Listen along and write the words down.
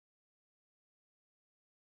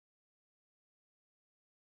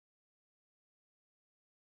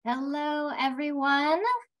Hello, everyone.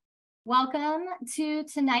 Welcome to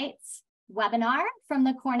tonight's webinar from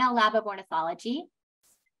the Cornell Lab of Ornithology.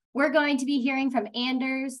 We're going to be hearing from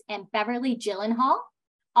Anders and Beverley Gyllenhaal,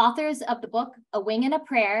 authors of the book, A Wing and a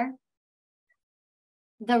Prayer,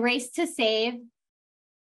 The Race to Save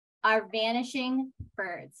Our Vanishing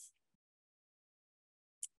Birds.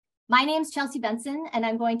 My name's Chelsea Benson, and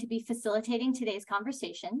I'm going to be facilitating today's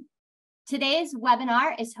conversation. Today's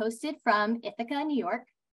webinar is hosted from Ithaca, New York,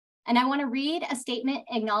 and I want to read a statement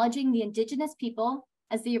acknowledging the indigenous people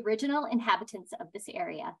as the original inhabitants of this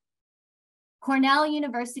area. Cornell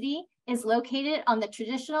University is located on the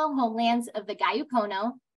traditional homelands of the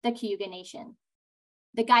Gayukono, the Cayuga Nation.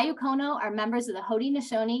 The Gayukono are members of the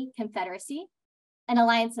Haudenosaunee Confederacy, an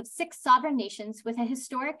alliance of 6 sovereign nations with a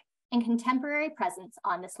historic and contemporary presence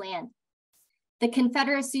on this land. The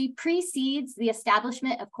Confederacy precedes the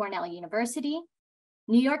establishment of Cornell University,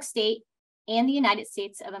 New York State, and the United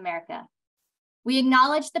States of America. We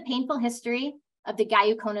acknowledge the painful history of the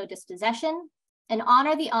Gayukono dispossession and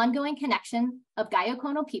honor the ongoing connection of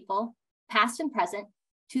Gayukono people, past and present,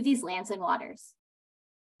 to these lands and waters.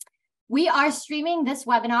 We are streaming this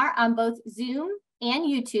webinar on both Zoom and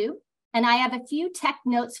YouTube, and I have a few tech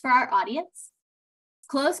notes for our audience.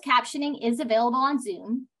 Closed captioning is available on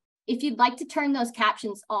Zoom. If you'd like to turn those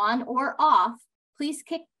captions on or off, please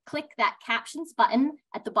click that captions button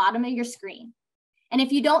at the bottom of your screen. And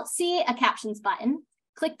if you don't see a captions button,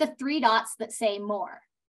 click the 3 dots that say more.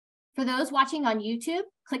 For those watching on YouTube,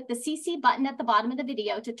 click the CC button at the bottom of the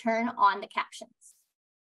video to turn on the captions.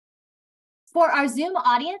 For our Zoom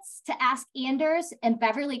audience, to ask Anders and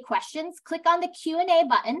Beverly questions, click on the Q&A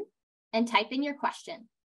button and type in your question.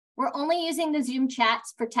 We're only using the Zoom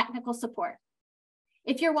chats for technical support.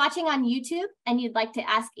 If you're watching on YouTube and you'd like to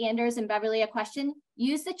ask Anders and Beverly a question,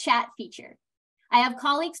 use the chat feature. I have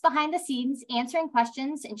colleagues behind the scenes answering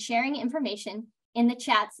questions and sharing information in the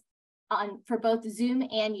chats for both Zoom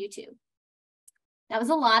and YouTube. That was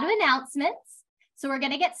a lot of announcements, so we're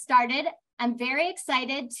going to get started. I'm very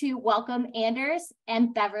excited to welcome Anders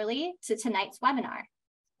and Beverly to tonight's webinar.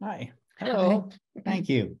 Hi. Hello. Thank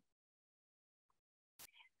you.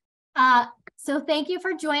 So thank you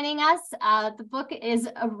for joining us. The book is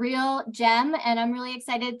a real gem, and I'm really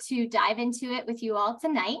excited to dive into it with you all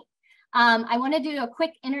tonight. I want to do a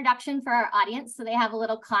quick introduction for our audience so they have a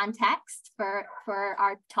little context for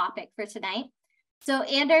our topic for tonight. So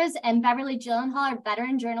Anders and Beverly Gyllenhaal are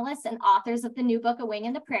veteran journalists and authors of the new book, A Wing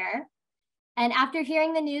and a Prayer. And after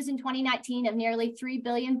hearing the news in 2019 of nearly 3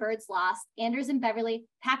 billion birds lost, Anders and Beverly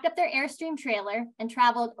packed up their Airstream trailer and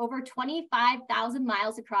traveled over 25,000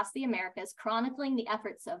 miles across the Americas, chronicling the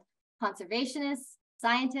efforts of conservationists,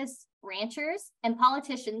 scientists, ranchers, and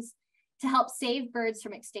politicians to help save birds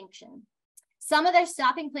from extinction. Some of their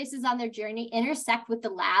stopping places on their journey intersect with the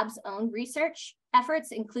lab's own research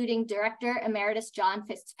efforts, including Director Emeritus John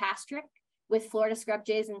Fitzpatrick with Florida scrub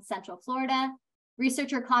jays in Central Florida,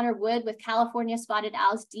 researcher Connor Wood with California spotted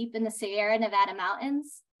owls deep in the Sierra Nevada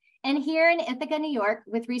mountains, and here in Ithaca, New York,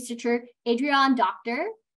 with researcher Adrian Doctor,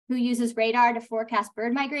 who uses radar to forecast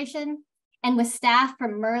bird migration, and with staff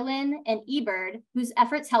from Merlin and eBird, whose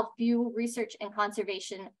efforts help fuel research and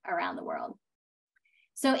conservation around the world.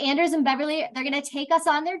 So Anders and Beverly, they're going to take us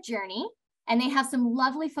on their journey, and they have some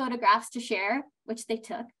lovely photographs to share, which they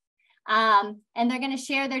took. And they're going to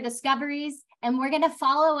share their discoveries, and we're going to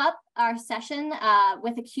follow up our session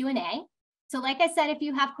with a Q&A. So like I said, if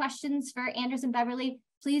you have questions for Anders and Beverly,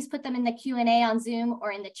 please put them in the Q&A on Zoom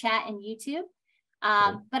or in the chat and YouTube.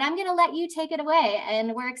 But I'm going to let you take it away,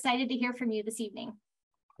 and we're excited to hear from you this evening.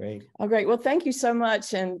 Great. Oh, great. Well, thank you so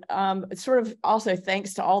much. And sort of also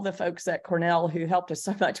thanks to all the folks at Cornell who helped us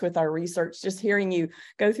so much with our research. Just hearing you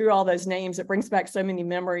go through all those names, it brings back so many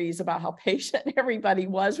memories about how patient everybody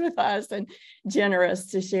was with us and generous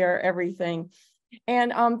to share everything.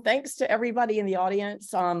 And thanks to everybody in the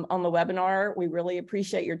audience on the webinar. We really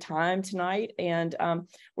appreciate your time tonight. And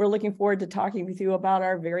we're looking forward to talking with you about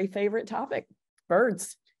our very favorite topic,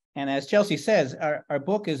 birds. And as Chelsea says, our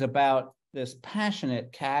book is about this passionate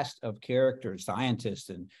cast of characters, scientists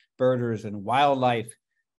and birders and wildlife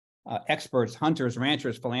experts, hunters,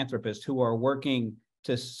 ranchers, philanthropists who are working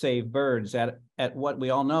to save birds at what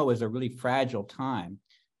we all know is a really fragile time.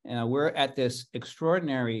 We're at this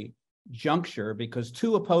extraordinary juncture because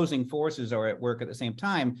 2 opposing forces are at work at the same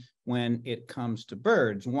time when it comes to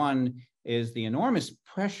birds. One is the enormous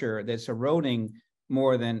pressure that's eroding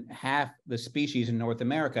more than half the species in North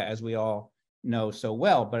America, as we all know so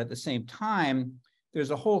well. But at the same time,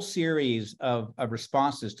 there's a whole series of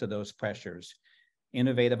responses to those pressures.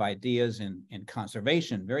 Innovative ideas in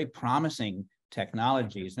conservation, very promising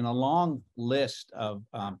technologies and a long list of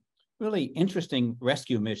really interesting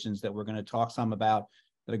rescue missions that we're going to talk some about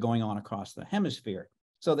that are going on across the hemisphere.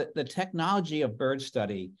 So that the technology of bird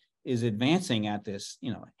study is advancing at this,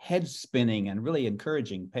 head spinning and really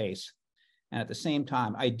encouraging pace. And at the same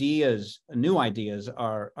time, new ideas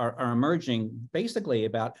are emerging basically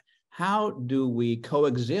about how do we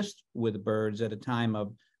coexist with birds at a time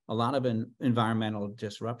of a lot of environmental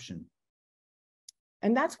disruption.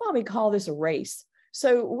 And that's why we call this a race.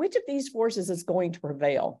 So which of these forces is going to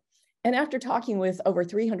prevail? And after talking with over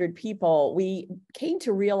 300 people, we came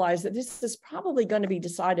to realize that this is probably going to be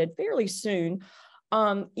decided fairly soon.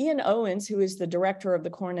 Ian Owens, who is the director of the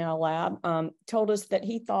Cornell lab, told us that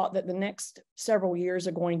he thought that the next several years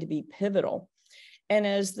are going to be pivotal. And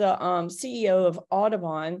as the CEO of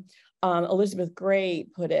Audubon, Elizabeth Gray,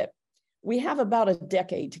 put it, we have about a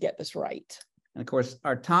decade to get this right. And of course,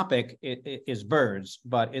 our topic is birds,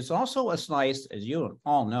 but it's also a slice, as you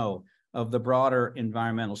all know, of the broader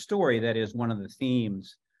environmental story that is one of the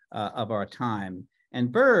themes of our time.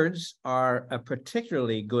 And birds are a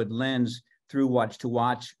particularly good lens through which to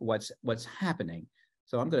watch what's happening.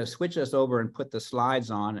 So I'm going to switch us over and put the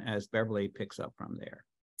slides on as Beverly picks up from there.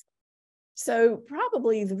 So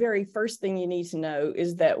probably the very first thing you need to know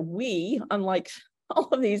is that we, unlike all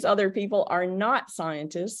of these other people, are not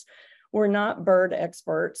scientists. We're not bird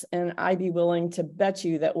experts, and I'd be willing to bet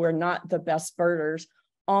you that we're not the best birders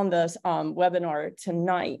on this webinar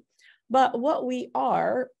tonight. But what we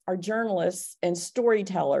are journalists and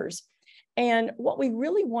storytellers. And what we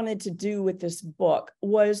really wanted to do with this book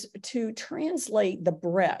was to translate the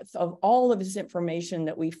breadth of all of this information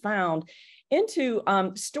that we found into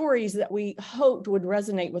stories that we hoped would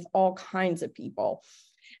resonate with all kinds of people.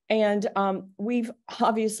 And we've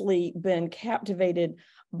obviously been captivated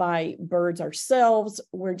by birds ourselves.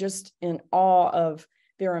 We're just in awe of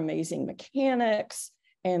their amazing mechanics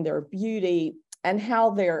and their beauty and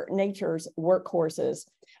how they're nature's workhorses.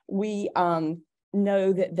 We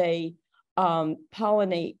know that they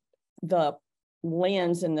pollinate the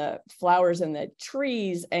lands and the flowers and the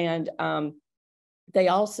trees, and they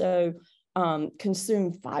also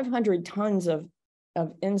consume 500 tons of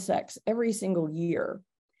insects every single year.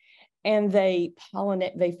 And they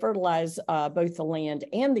pollinate, they fertilize both the land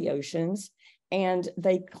and the oceans, and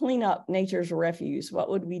they clean up nature's refuse. What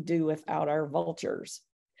would we do without our vultures?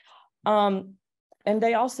 And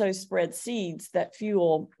they also spread seeds that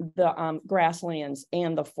fuel the grasslands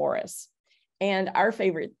and the forests. And our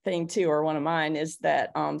favorite thing too, or one of mine, is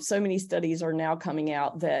that so many studies are now coming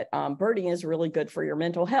out that birding is really good for your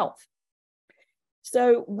mental health.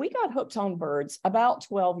 So we got hooked on birds about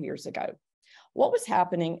 12 years ago. What was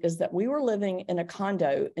happening is that we were living in a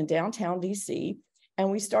condo in downtown DC, and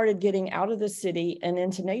we started getting out of the city and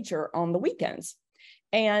into nature on the weekends.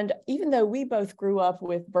 And even though we both grew up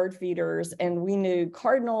with bird feeders and we knew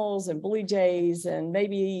cardinals and blue jays and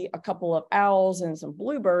maybe a couple of owls and some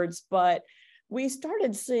bluebirds, but we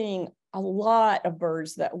started seeing a lot of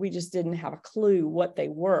birds that we just didn't have a clue what they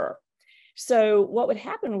were. So what would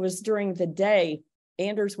happen was during the day,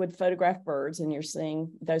 Anders would photograph birds, and you're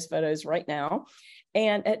seeing those photos right now.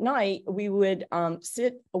 And at night, we would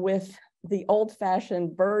sit with the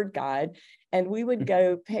old-fashioned bird guide, and we would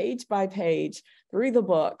go page by page through the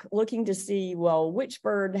book, looking to see, well, which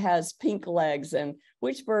bird has pink legs and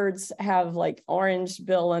which birds have like orange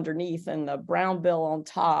bill underneath and the brown bill on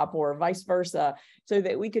top, or vice versa, so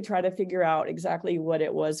that we could try to figure out exactly what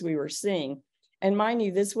it was we were seeing. And mind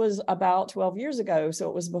you, this was about 12 years ago, so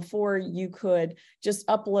it was before you could just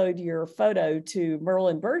upload your photo to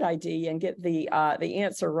Merlin Bird ID and get the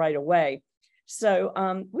answer right away. So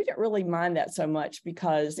we didn't really mind that so much,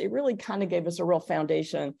 because it really kind of gave us a real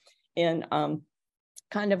foundation in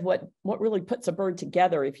kind of what really puts a bird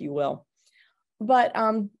together, if you will. But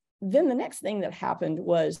then the next thing that happened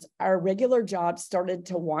was our regular jobs started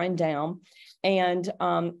to wind down, and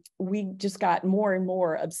we just got more and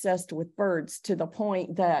more obsessed with birds, to the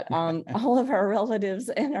point that all of our relatives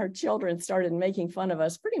and our children started making fun of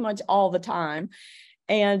us pretty much all the time.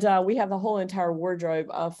 And we have the whole entire wardrobe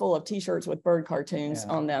full of t-shirts with bird cartoons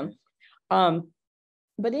on them.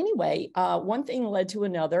 But anyway, one thing led to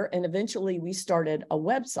another, and eventually we started a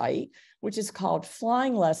website, which is called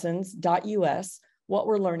flyinglessons.us, what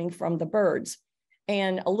we're learning from the birds.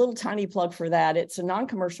 And a little tiny plug for that, it's a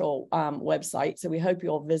non-commercial website, so we hope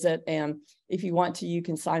you'll visit. And if you want to, you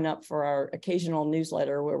can sign up for our occasional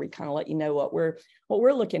newsletter, where we kind of let you know what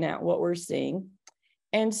we're looking at, what we're seeing.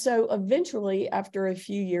 And so eventually, after a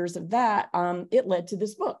few years of that, it led to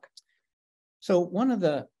this book. So one of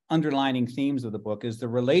the underlining themes of the book is the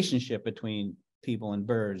relationship between people and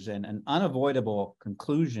birds. And an unavoidable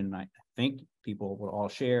conclusion, I think people will all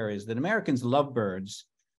share, is that Americans love birds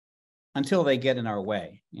until they get in our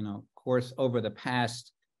way. Of course, over the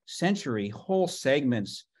past century, whole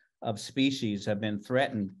segments of species have been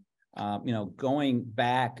threatened, going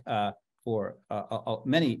back for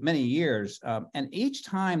many, many years. And each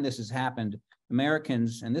time this has happened,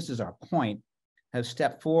 Americans, and this is our point, have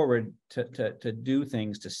stepped forward to do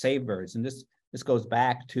things to save birds. And this goes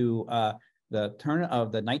back to the turn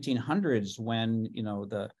of the 1900s, when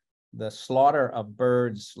the slaughter of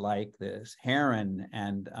birds like this heron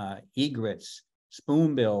and egrets,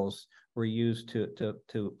 spoonbills were used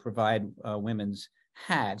to provide women's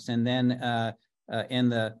hats. And then in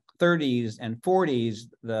the 30s and 40s,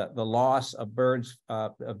 the loss of birds,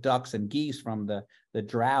 of ducks and geese from the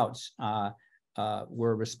droughts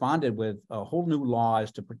were responded with whole new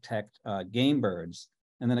laws to protect game birds.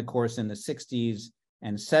 And then, of course, in the 60s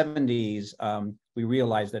and 70s, we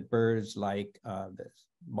realized that birds like the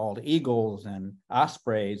bald eagles and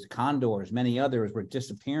ospreys, condors, many others were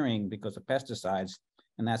disappearing because of pesticides.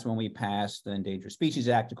 And that's when we passed the Endangered Species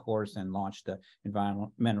Act, of course, and launched the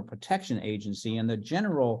Environmental Protection Agency, and the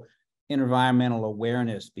general environmental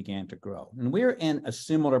awareness began to grow. And we're in a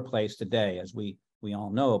similar place today, as we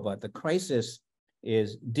all know, but the crisis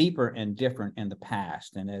is deeper and different in the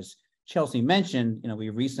past. And as Chelsea mentioned,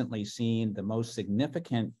 we've recently seen the most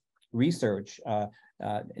significant research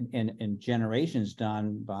in generations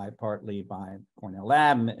done partly by Cornell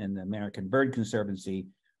Lab and the American Bird Conservancy,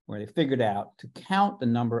 where they figured out to count the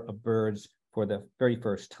number of birds for the very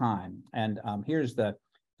first time. And here's the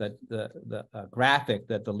graphic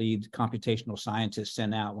that the lead computational scientist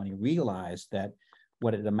sent out when he realized that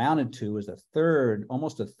what it amounted to is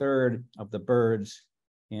almost a third of the birds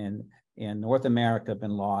in North America have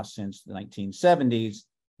been lost since the 1970s,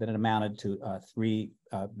 that it amounted to 3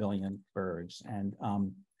 billion birds. And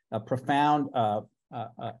a profound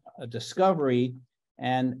discovery.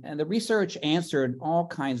 And the research answered all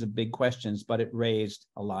kinds of big questions, but it raised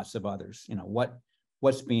lots of others.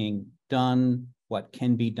 What's being done, what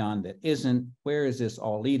can be done that isn't, where is this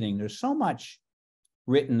all leading? There's so much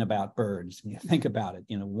written about birds. When you think about it,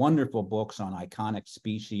 wonderful books on iconic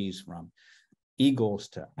species, from eagles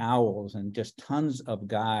to owls, and just tons of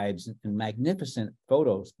guides and magnificent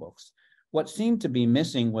photos books. What seemed to be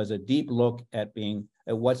missing was a deep look at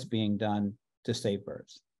what's being done to save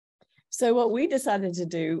birds. So what we decided to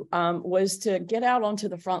do was to get out onto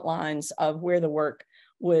the front lines of where the work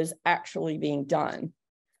was actually being done.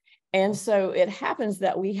 And so it happens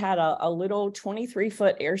that we had a little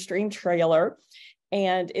 23-foot Airstream trailer,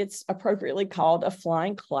 and it's appropriately called a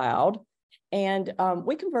flying cloud. And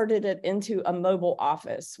we converted it into a mobile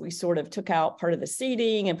office. We sort of took out part of the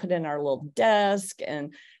seating and put in our little desk,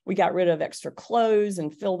 and we got rid of extra clothes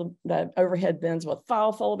and filled the overhead bins with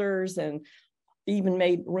file folders, and even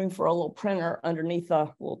made room for a little printer underneath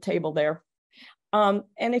the little table there. And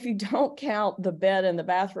if you don't count the bed and the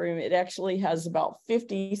bathroom, it actually has about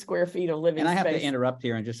 50 square feet of living space. And I have to interrupt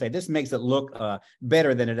here and just say, this makes it look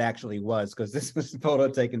better than it actually was, because this was a photo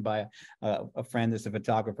taken by a friend that's a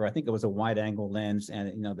photographer. I think it was a wide angle lens,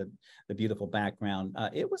 and the beautiful background.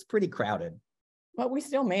 It was pretty crowded. But we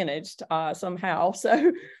still managed somehow.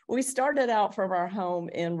 So we started out from our home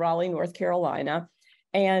in Raleigh, North Carolina.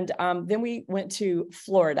 And then we went to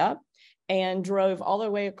Florida and drove all the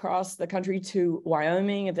way across the country to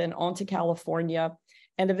Wyoming, and then on to California.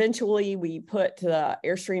 And eventually we put the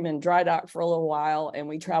Airstream in dry dock for a little while, and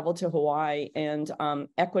we traveled to Hawaii and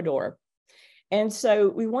Ecuador. And so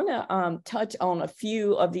we want to touch on a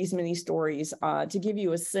few of these mini stories to give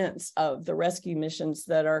you a sense of the rescue missions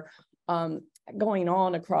that are going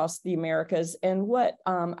on across the Americas, and what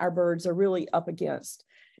our birds are really up against,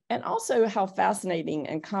 and also how fascinating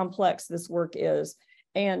and complex this work is.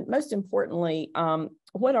 And most importantly,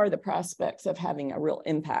 what are the prospects of having a real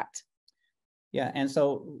impact? Yeah, and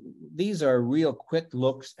so these are real quick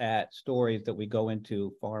looks at stories that we go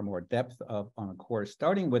into far more depth of on a course,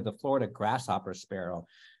 starting with the Florida grasshopper sparrow,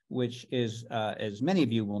 which is, as many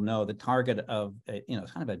of you will know, the target of kind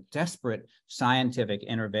of a desperate scientific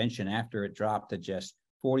intervention after it dropped to just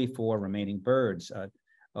 44 remaining birds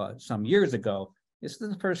some years ago. This is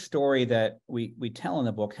the first story that we tell in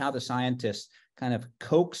the book, how the scientists kind of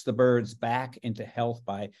coax the birds back into health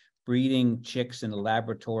by breeding chicks in a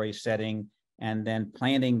laboratory setting and then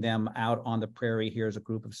planting them out on the prairie. Here's a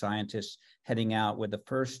group of scientists heading out with the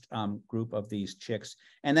first group of these chicks,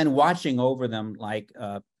 and then watching over them like,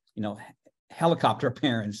 helicopter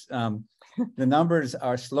parents. The numbers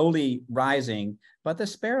are slowly rising, but the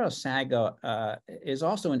sparrow saga is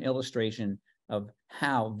also an illustration of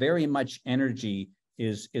how very much energy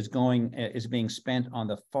is being spent on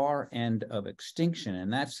the far end of extinction,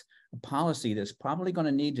 and that's a policy that's probably going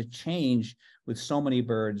to need to change with so many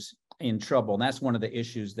birds in trouble. And that's one of the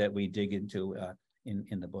issues that we dig into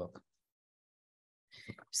in the book.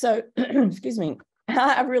 So, excuse me,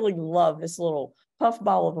 I really love this little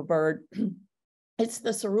puffball of a bird. It's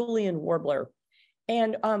the cerulean warbler.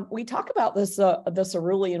 And we talk about this, the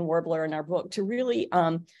cerulean warbler in our book to really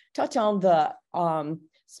touch on the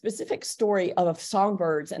specific story of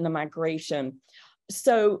songbirds and the migration.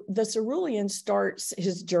 So the cerulean starts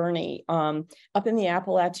his journey up in the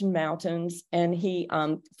Appalachian Mountains, and he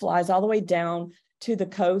flies all the way down to the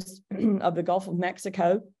coast of the Gulf of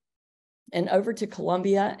Mexico and over to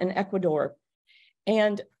Colombia and Ecuador.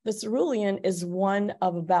 And the cerulean is one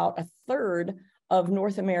of about a third of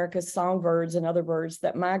North America's songbirds and other birds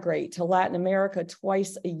that migrate to Latin America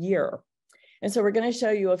twice a year. And so we're going to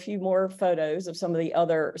show you a few more photos of some of the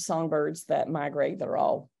other songbirds that migrate. They're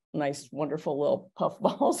all nice, wonderful little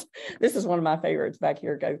puffballs. This is one of my favorites back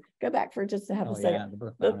here. Go back for just to have a second.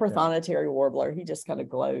 The prothonotary warbler. He just kind of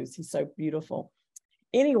glows. He's so beautiful.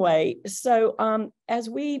 Anyway, so as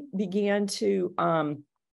we began to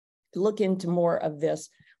look into more of this,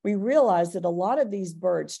 we realized that a lot of these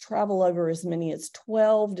birds travel over as many as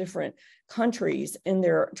 12 different countries in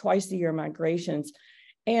their twice-a-year migrations.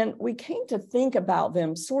 And we came to think about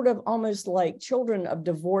them sort of almost like children of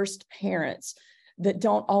divorced parents that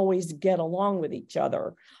don't always get along with each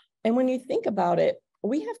other. And when you think about it,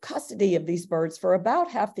 we have custody of these birds for about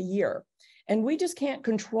half the year, and we just can't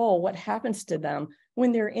control what happens to them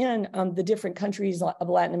when they're in the different countries of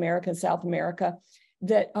Latin America and South America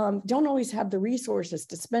that don't always have the resources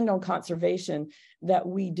to spend on conservation that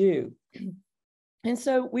we do. And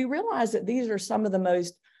so we realize that these are some of the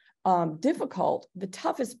most difficult, the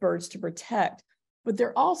toughest birds to protect, but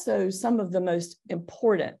they're also some of the most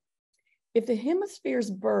important. If the hemisphere's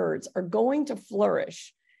birds are going to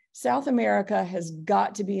flourish, South America has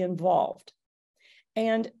got to be involved.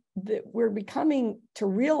 And we're becoming to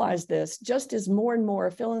realize this just as more and more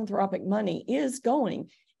philanthropic money is going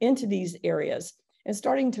into these areas and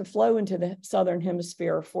starting to flow into the Southern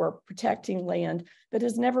Hemisphere for protecting land that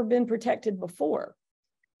has never been protected before.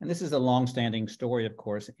 And this is a longstanding story, of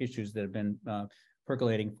course, issues that have been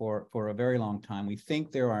percolating for a very long time. We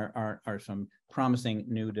think there are some promising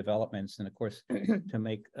new developments. And of course, to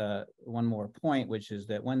make one more point, which is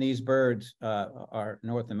that when these birds, our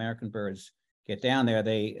North American birds, get down there,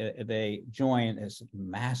 they join this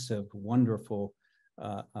massive, wonderful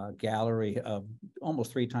gallery of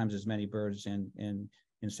almost 3 times as many birds in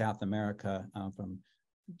South America, from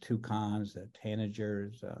toucans,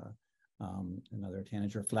 tanagers, another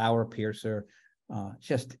tanager, flower piercer,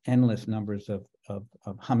 just endless numbers of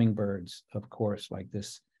hummingbirds, of course, like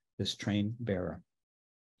this train bearer.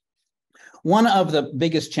 One of the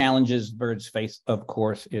biggest challenges birds face, of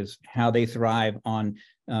course, is how they thrive on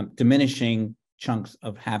diminishing chunks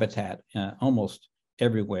of habitat almost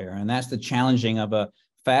everywhere. And that's the challenging of a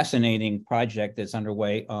fascinating project that's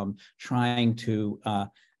underway, trying to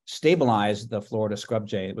stabilize the Florida scrub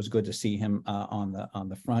jay. It was good to see him on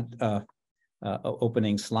the front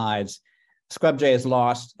opening slides. Scrub jay has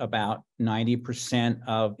lost about 90%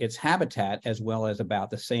 of its habitat, as well as about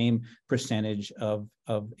the same percentage of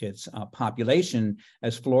its population,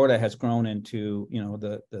 as Florida has grown into,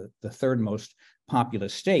 the third most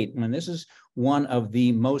populous state. And this is one of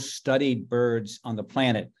the most studied birds on the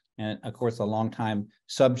planet, and of course, a longtime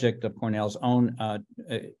subject of Cornell's own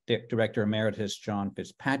Director Emeritus, John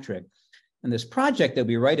Fitzpatrick. And this project that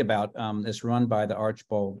we write about is run by the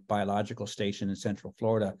Archbold Biological Station in Central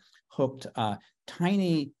Florida, hooked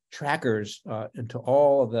tiny trackers into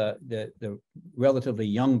all of the relatively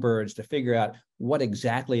young birds to figure out what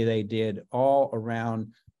exactly they did all around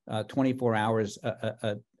 24 hours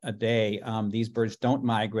a day. These birds don't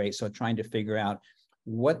migrate, so trying to figure out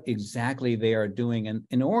what exactly they are doing, and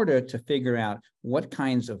in order to figure out what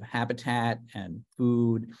kinds of habitat and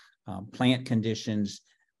food, plant conditions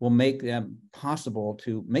will make them possible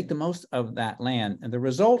to make the most of that land. And the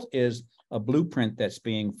result is a blueprint that's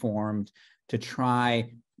being formed to try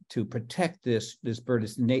to protect this bird.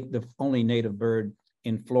 It's the only native bird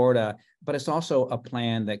in Florida, but it's also a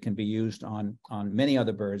plan that can be used on many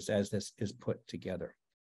other birds as this is put together.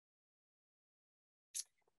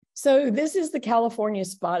 So this is the California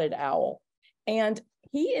spotted owl, and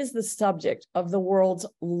he is the subject of the world's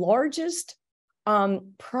largest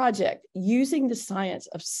project using the science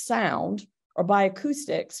of sound or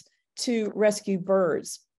bioacoustics to rescue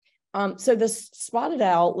birds. So the spotted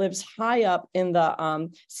owl lives high up in the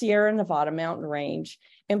Sierra Nevada mountain range,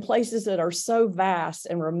 in places that are so vast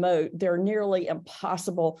and remote, they're nearly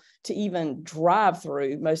impossible to even drive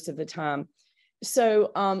through most of the time.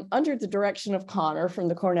 So under the direction of Connor from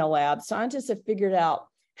the Cornell lab, scientists have figured out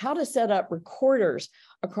how to set up recorders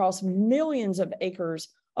across millions of acres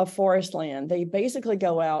of forest land. They basically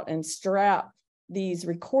go out and strap these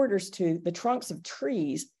recorders to the trunks of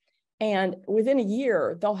trees, and within a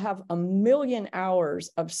year, they'll have 1 million hours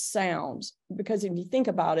of sounds, because if you think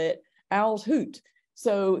about it, owls hoot.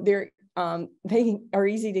 So they are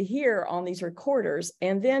easy to hear on these recorders.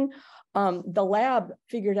 And then the lab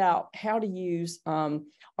figured out how to use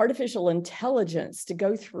artificial intelligence to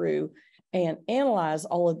go through and analyze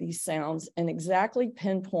all of these sounds and exactly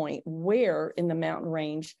pinpoint where in the mountain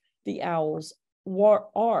range the owls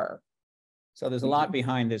are. So there's a lot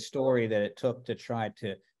behind this story that it took to try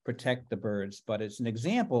to protect the birds, but it's an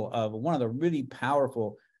example of one of the really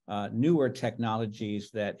powerful newer technologies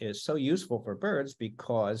that is so useful for birds,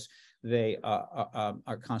 because they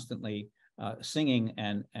are constantly singing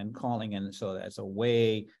and calling, and so that's a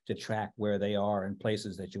way to track where they are in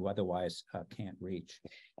places that you otherwise can't reach.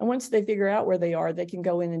 And once they figure out where they are, they can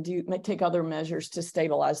go in and take other measures to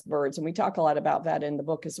stabilize the birds. And we talk a lot about that in the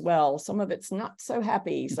book as well. Some of it's not so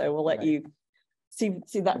happy, so we'll let you see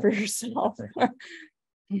that for yourself.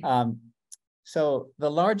 So the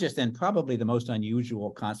largest and probably the most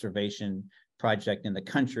unusual conservation project in the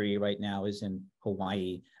country right now is in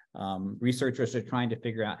Hawaii. Researchers are trying to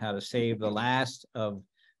figure out how to save the last of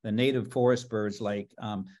the native forest birds, like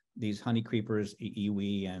these honey creepers,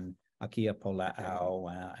 iwi and akea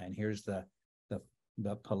pola'au, and here's the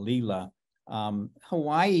palila.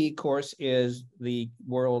 Hawaii, of course, is the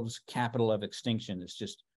world's capital of extinction. It's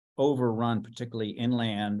just overrun, particularly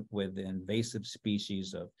inland, with invasive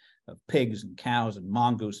species of pigs and cows and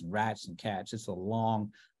mongoose and rats and cats. It's a long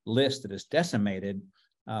list that has decimated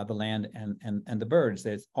the land and the birds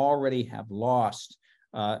that already have lost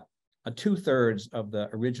 2/3 of the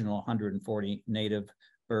original 140 native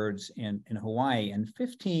birds in Hawaii, and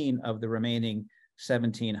 15 of the remaining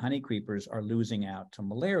 17 honey creepers are losing out to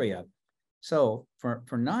malaria. So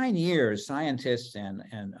for 9 years, scientists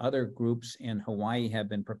and other groups in Hawaii have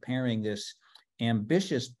been preparing this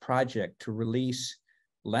ambitious project to release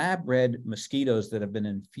lab-bred mosquitoes that have been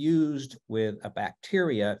infused with a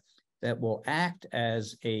bacteria that will act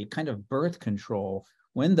as a kind of birth control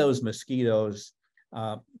when those mosquitoes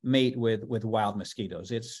mate with wild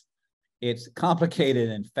mosquitoes. It's complicated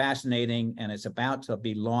and fascinating, and it's about to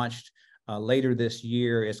be launched later this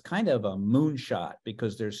year. It's kind of a moonshot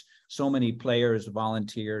because there's so many players,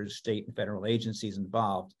 volunteers, state and federal agencies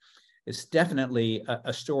involved. It's definitely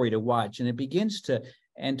a story to watch, and it begins to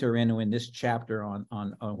enter into, in this chapter on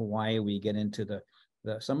Hawaii, we get into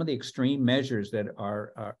some of the extreme measures that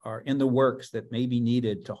are in the works that may be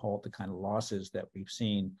needed to halt the kind of losses that we've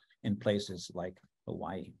seen in places like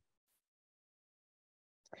Hawaii.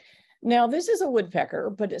 Now, this is a woodpecker,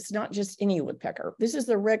 but it's not just any woodpecker. This is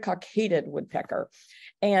the red-cockaded woodpecker,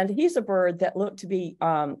 and he's a bird that looked to be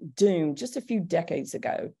doomed just a few decades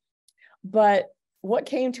ago. But what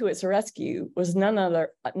came to its rescue was none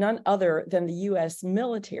other than the U.S.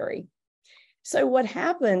 military. So what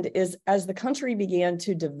happened is, as the country began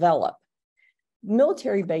to develop,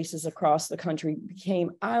 military bases across the country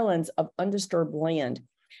became islands of undisturbed land.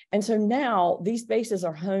 And so now these bases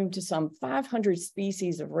are home to some 500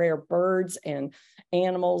 species of rare birds and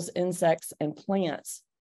animals, insects, and plants.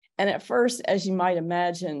 And at first, as you might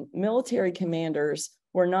imagine, military commanders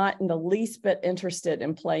were not in the least bit interested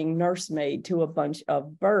in playing nursemaid to a bunch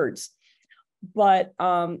of birds. But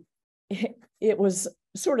it was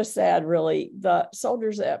sort of sad, really. The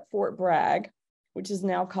soldiers at Fort Bragg, which is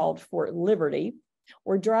now called Fort Liberty,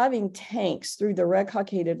 were driving tanks through the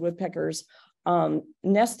red-cockaded woodpeckers'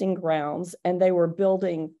 nesting grounds, and they were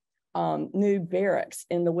building new barracks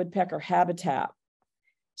in the woodpecker habitat.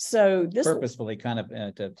 So this purposefully kind of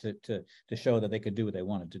to show that they could do what they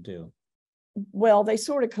wanted to do. Well, they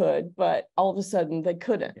sort of could, but all of a sudden they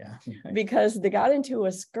couldn't, because they got into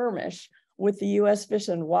a skirmish with the U.S. Fish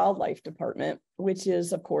and Wildlife Department, which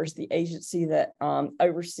is, of course, the agency that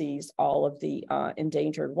oversees all of the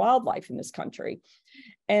endangered wildlife in this country.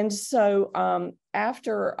 And so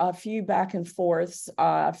after a few back and forths,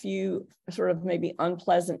 a few sort of maybe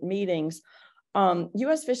unpleasant meetings,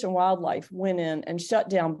 U.S. Fish and Wildlife went in and shut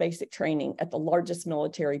down basic training at the largest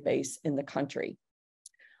military base in the country.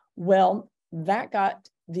 Well, that got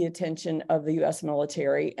the attention of the U.S.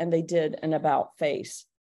 military, and they did an about-face.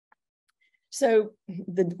 So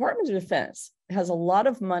the Department of Defense has a lot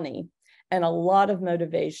of money and a lot of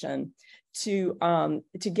motivation to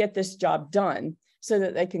get this job done so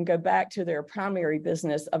that they can go back to their primary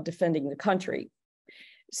business of defending the country.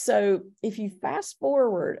 So if you fast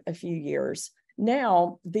forward a few years,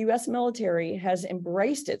 now the US military has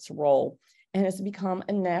embraced its role and has become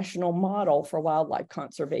a national model for wildlife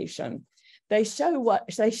conservation. They show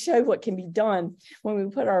what can be done when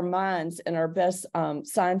we put our minds and our best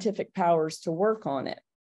scientific powers to work on it.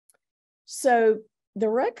 So the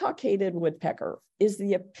red-cockaded woodpecker is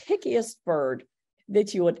the pickiest bird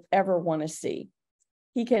that you would ever want to see.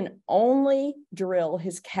 He can only drill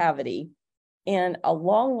his cavity in a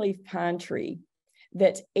longleaf pine tree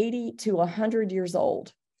that's 80 to 100 years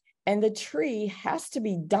old. And the tree has to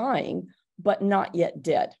be dying, but not yet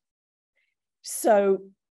dead. So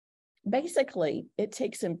basically, it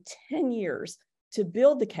takes him 10 years to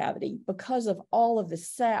build the cavity because of all of the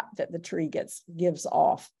sap that the tree gives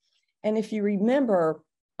off. And if you remember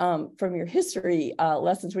from your history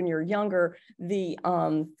lessons when you were younger, the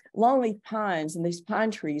longleaf pines and these pine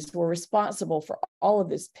trees were responsible for all of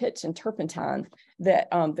this pitch and turpentine that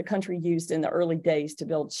the country used in the early days to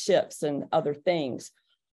build ships and other things.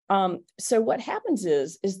 So what happens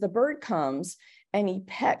is the bird comes and he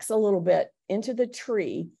pecks a little bit into the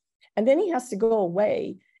tree, and then he has to go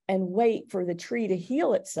away and wait for the tree to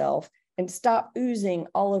heal itself and stop oozing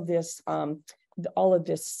all of this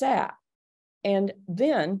sap. And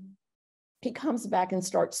then he comes back and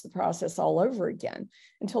starts the process all over again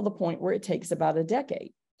until the point where it takes about a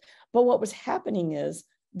decade. But what was happening is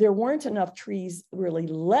there weren't enough trees really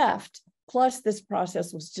left, plus this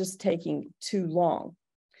process was just taking too long.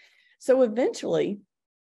 So eventually,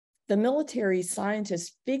 the military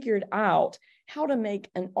scientists figured out how to make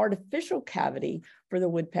an artificial cavity for the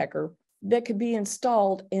woodpecker that could be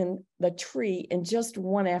installed in the tree in just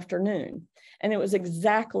one afternoon. And it was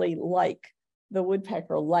exactly like the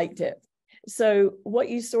woodpecker liked it. So what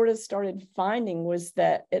you sort of started finding was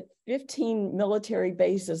that at 15 military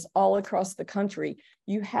bases all across the country,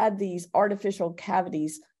 you had these artificial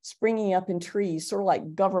cavities springing up in trees, sort of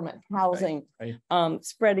like government housing,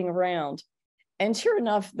 spreading around. And sure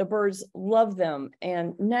enough, the birds love them.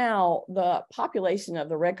 And now the population of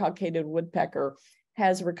the red-cockaded woodpecker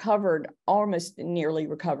has recovered, almost nearly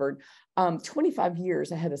recovered, 25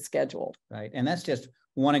 years ahead of schedule. Right, and that's just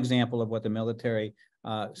one example of what the military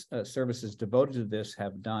services devoted to this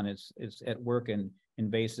have done. It's at work in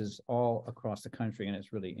bases all across the country, and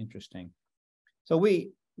it's really interesting. So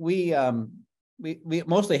we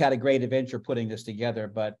mostly had a great adventure putting this together,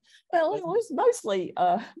 but well, it was mostly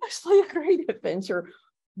a great adventure.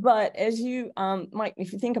 But as you might,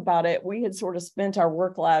 if you think about it, we had sort of spent our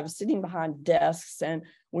work lives sitting behind desks, and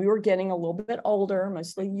we were getting a little bit older.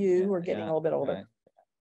 Mostly you were getting a little bit older. Right.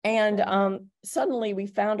 And suddenly we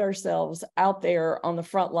found ourselves out there on the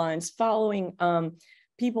front lines following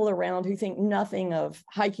people around who think nothing of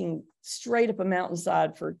hiking straight up a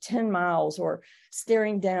mountainside for 10 miles or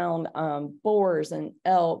staring down boars and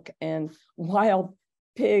elk and wild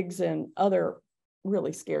pigs and other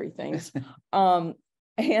really scary things.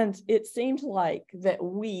 And it seemed like that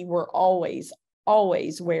we were always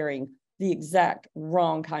wearing the exact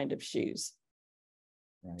wrong kind of shoes.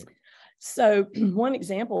 Right. So one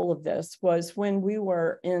example of this was when we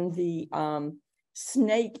were in the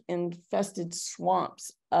snake-infested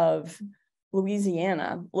swamps of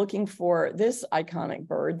Louisiana looking for this iconic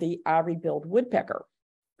bird, the ivory-billed woodpecker.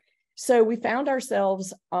 So we found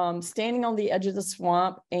ourselves standing on the edge of the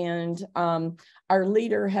swamp, and our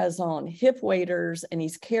leader has on hip waders and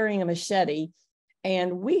he's carrying a machete,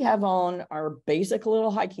 and we have on our basic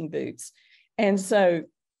little hiking boots. And so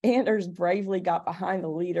Anders bravely got behind the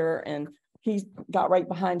leader, and he got right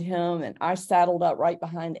behind him, and I saddled up right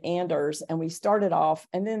behind Anders, and we started off,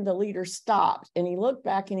 and then the leader stopped and he looked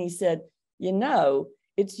back and he said, you know,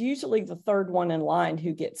 it's usually the third one in line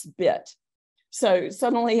who gets bit. So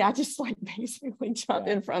suddenly I just like basically jumped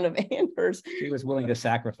in front of Anders. He was willing to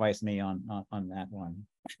sacrifice me on that one.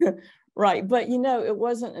 Right. But, you know, it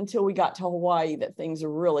wasn't until we got to Hawaii that things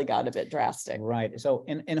really got a bit drastic. Right. So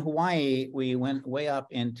in Hawaii, we went way up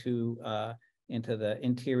into the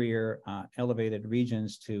interior elevated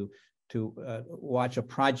regions to watch a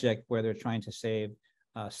project where they're trying to save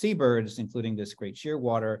seabirds, including this great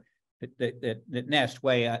shearwater that nest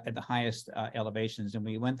way at the highest elevations. And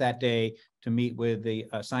we went that day to meet with the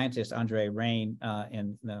scientist Andre Rain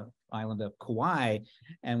in the island of Kauai.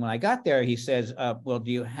 And when I got there, he says, well,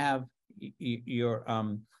 do you have your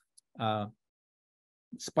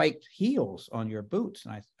spiked heels on your boots?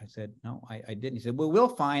 And I said, no, I didn't. He said, well, we'll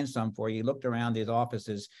find some for you. He looked around his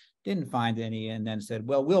offices, didn't find any, and then said,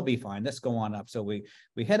 well, we'll be fine. Let's go on up. So we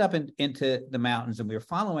head up into the mountains, and we were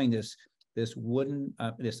following this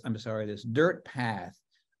dirt path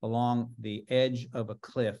along the edge of a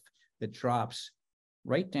cliff that drops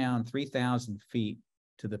right down 3,000 feet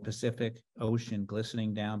to the Pacific Ocean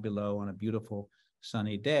glistening down below on a beautiful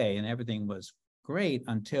sunny day. And everything was great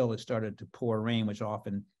until it started to pour rain, which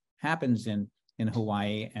often happens in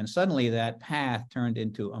Hawaii. And suddenly that path turned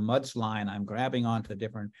into a mudslide. I'm grabbing onto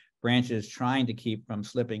different branches, trying to keep from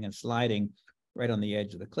slipping and sliding right on the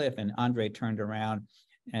edge of the cliff. And Andre turned around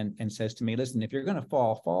and says to me, listen, if you're going to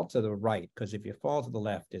fall to the right, because if you fall to the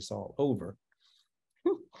left, it's all over.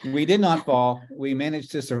 We did not fall. We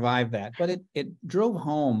managed to survive that, but it drove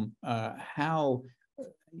home how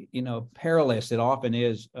perilous it often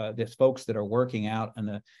is. There's folks that are working out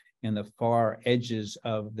in the far edges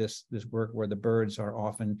of this work where the birds are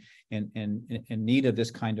often in need of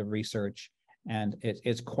this kind of research, and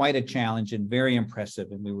it's quite a challenge and very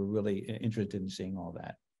impressive. And we were really interested in seeing all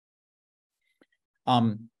that.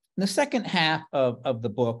 In the second half of the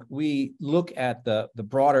book, we look at the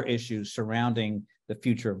broader issues surrounding the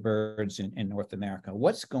future of birds in North America.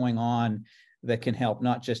 What's going on that can help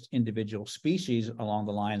not just individual species along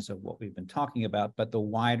the lines of what we've been talking about, but the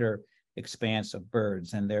wider expanse of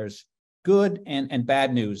birds. And there's good and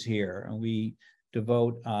bad news here. And we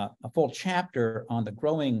devote a full chapter on the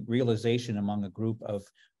growing realization among a group of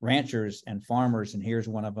ranchers and farmers. And here's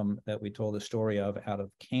one of them that we told the story of out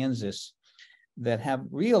of Kansas, that have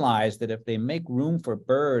realized that if they make room for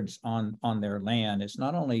birds on their land, it's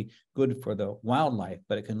not only good for the wildlife,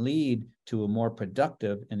 but it can lead to a more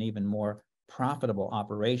productive and even more profitable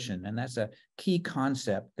operation. And that's a key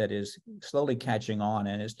concept that is slowly catching on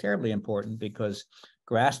and is terribly important, because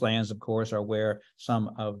grasslands, of course, are where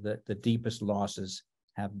some of the deepest losses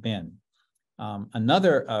have been.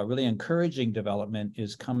 Another really encouraging development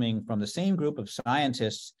is coming from the same group of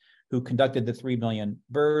scientists who conducted the 3 million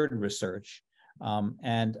bird research.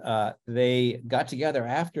 And they got together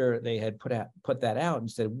after they had put that out and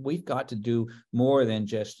said, we've got to do more than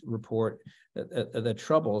just report the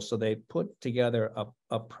trouble. So they put together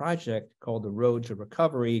a project called the Road to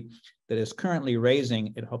Recovery that is currently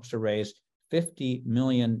raising, it hopes to raise $50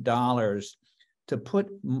 million to put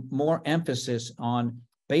more emphasis on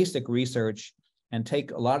basic research and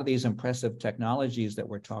take a lot of these impressive technologies that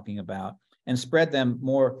we're talking about and spread them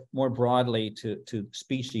more broadly to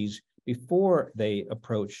species before they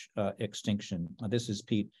approach extinction. This is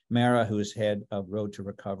Pete Mara, who is head of Road to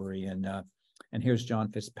Recovery, and here's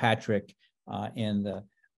John Fitzpatrick in the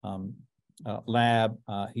lab.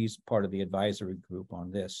 He's part of the advisory group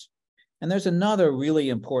on this. And there's another really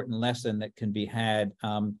important lesson that can be had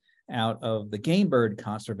out of the game bird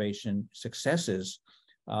conservation successes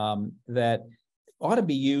that ought to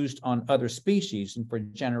be used on other species. And for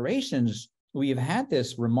generations, we've had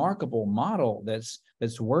this remarkable model that's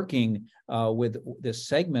working with this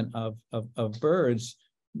segment of birds,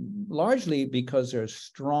 largely because there's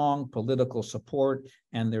strong political support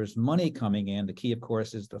and there's money coming in. The key, of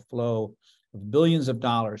course, is the flow of billions of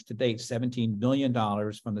dollars, to date, $17 billion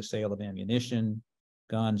from the sale of ammunition,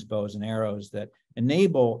 guns, bows, and arrows that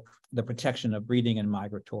enable the protection of breeding and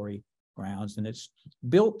migratory grounds. And it's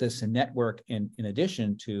built this network in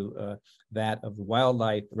addition to that of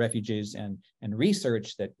wildlife refuges and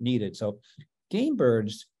research that needed. So game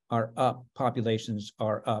birds are up, populations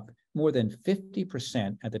are up more than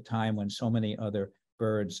 50% at the time when so many other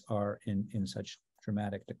birds are in such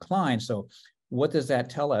dramatic decline. So what does that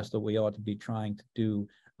tell us that we ought to be trying to do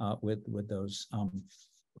with those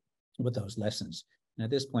lessons? And at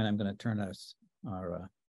this point, I'm going to turn our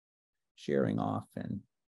sharing off and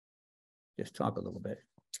just talk a little bit.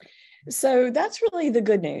 So that's really the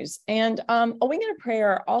good news. And A Wing and a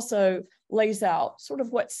Prayer also lays out sort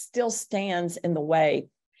of what still stands in the way.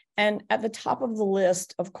 And at the top of the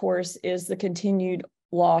list, of course, is the continued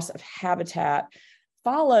loss of habitat,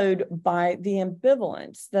 followed by the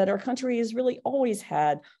ambivalence that our country has really always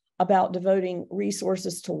had about devoting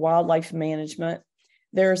resources to wildlife management.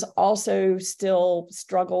 There's also still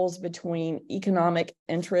struggles between economic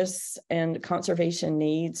interests and conservation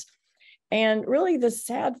needs. And really, the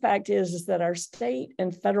sad fact is that our state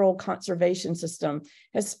and federal conservation system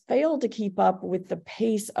has failed to keep up with the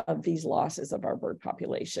pace of these losses of our bird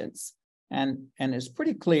populations. And it's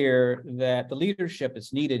pretty clear that the leadership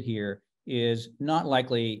that's needed here is not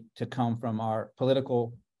likely to come from our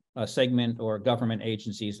political segment or government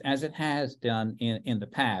agencies, as it has done in the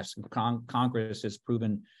past. Congress has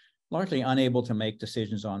proven largely unable to make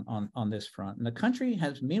decisions on this front. And the country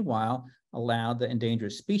has, meanwhile, allowed the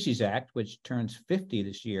Endangered Species Act, which turns 50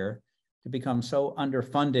 this year, to become so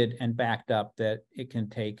underfunded and backed up that it can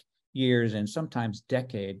take years and sometimes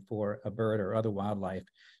decades for a bird or other wildlife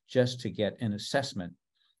just to get an assessment.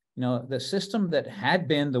 You know, the system that had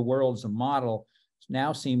been the world's model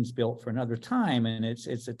now seems built for another time, and it's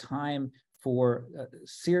a time for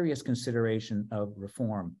serious consideration of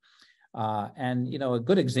reform. And a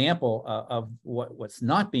good example of what's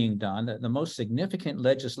not being done, the most significant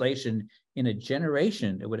legislation in a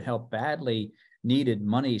generation that would help badly needed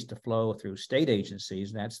monies to flow through state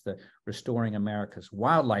agencies, that's the Restoring America's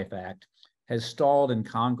Wildlife Act, has stalled in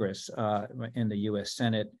Congress in the US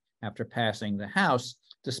Senate after passing the House,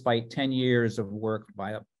 despite 10 years of work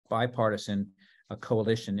by a bipartisan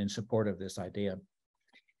coalition in support of this idea.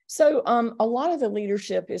 So a lot of the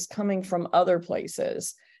leadership is coming from other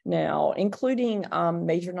places now, including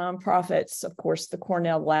major nonprofits, of course, the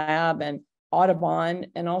Cornell Lab and Audubon,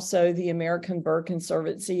 and also the American Bird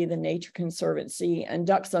Conservancy, the Nature Conservancy, and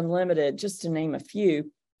Ducks Unlimited, just to name a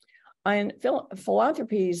few. And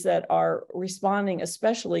philanthropies that are responding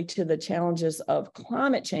especially to the challenges of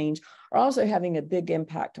climate change are also having a big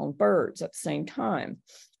impact on birds at the same time.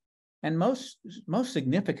 And most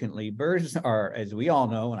significantly, birds are, as we all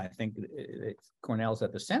know, and I think Cornell's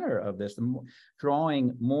at the center of this,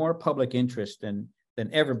 drawing more public interest than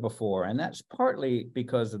ever before. And that's partly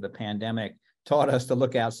because of the pandemic taught us to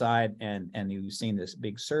look outside, and you've seen this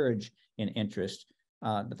big surge in interest.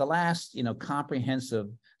 But the last, comprehensive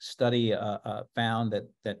study found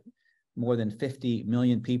that more than 50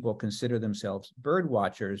 million people consider themselves bird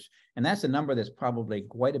watchers, and that's a number that's probably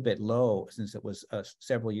quite a bit low since it was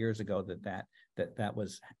several years ago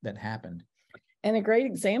that happened. And a great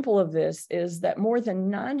example of this is that more than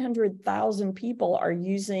 900,000 people are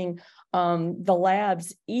using the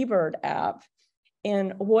lab's eBird app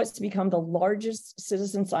in what's become the largest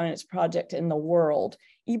citizen science project in the world.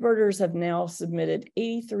 eBirders have now submitted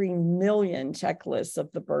 83 million checklists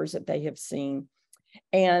of the birds that they have seen.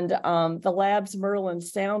 And the lab's Merlin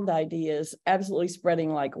sound idea is absolutely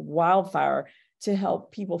spreading like wildfire to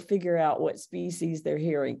help people figure out what species they're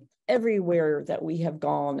hearing. Everywhere that we have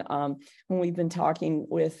gone, when we've been talking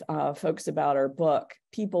with folks about our book,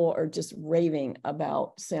 people are just raving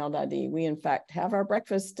about sound ID. We, in fact, have our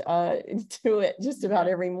breakfast to it just about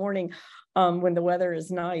every morning when the weather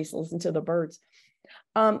is nice, listen to the birds.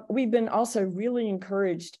 We've been also really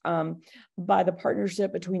encouraged by the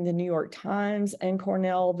partnership between the New York Times and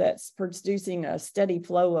Cornell that's producing a steady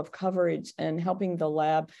flow of coverage and helping the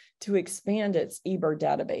lab to expand its eBird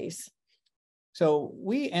database. So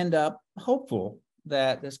we end up hopeful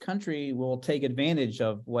that this country will take advantage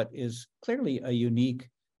of what is clearly a unique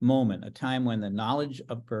moment, a time when the knowledge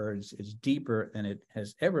of birds is deeper than it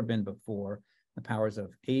has ever been before. The powers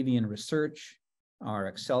of avian research are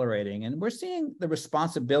accelerating, and we're seeing the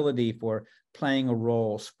responsibility for playing a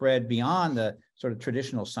role spread beyond the sort of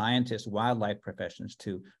traditional scientists, wildlife professions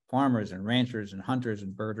to farmers and ranchers and hunters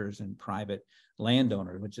and birders and private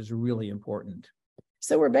landowners, which is really important.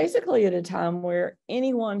 So we're basically at a time where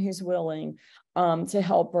anyone who's willing to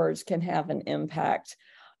help birds can have an impact.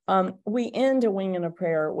 We end a wing and a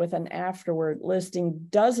prayer with an afterword listing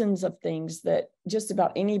dozens of things that just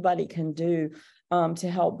about anybody can do to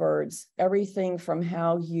help birds. Everything from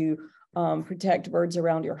how you protect birds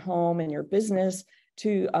around your home and your business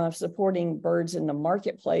to supporting birds in the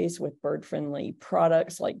marketplace with bird-friendly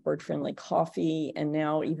products like bird-friendly coffee, and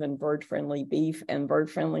now even bird-friendly beef and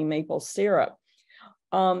bird-friendly maple syrup.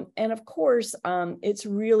 And of course, it's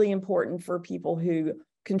really important for people who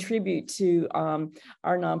contribute to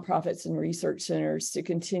our nonprofits and research centers to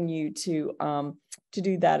continue to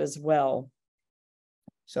do that as well.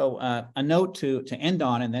 So a note to end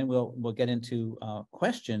on, and then we'll get into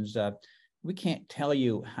questions. We can't tell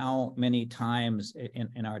you how many times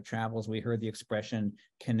in our travels we heard the expression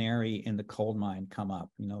 "canary in the coal mine" come up.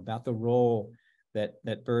 About the role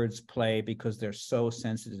that birds play because they're so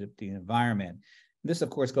sensitive to the environment. This,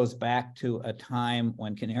 of course, goes back to a time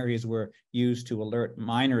when canaries were used to alert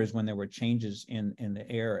miners when there were changes in the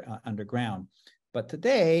air underground. But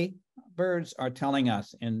today, birds are telling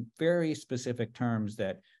us in very specific terms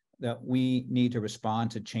that we need to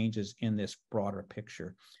respond to changes in this broader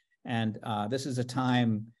picture. And this is a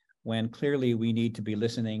time when clearly we need to be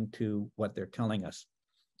listening to what they're telling us.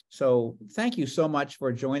 So thank you so much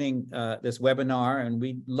for joining this webinar, and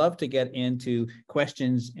we'd love to get into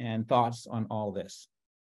questions and thoughts on all this.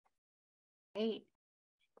 Great.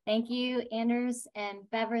 Thank you, Anders and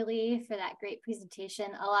Beverly, for that great presentation.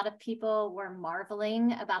 A lot of people were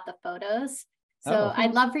marveling about the photos. So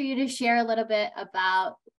I'd love for you to share a little bit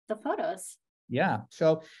about the photos. Yeah,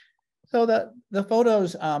 so the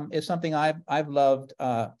photos is something I've loved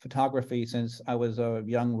photography since I was a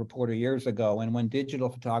young reporter years ago. And when digital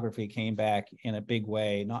photography came back in a big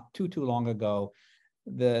way, not too long ago,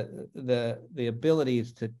 the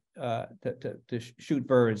abilities to shoot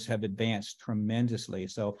birds have advanced tremendously.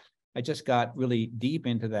 So I just got really deep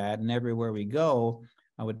into that, and everywhere we go,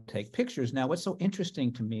 I would take pictures. Now, what's so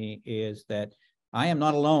interesting to me is that I am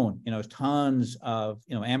not alone. There's tons of,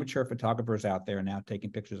 amateur photographers out there now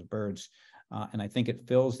taking pictures of birds. And I think it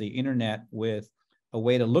fills the internet with a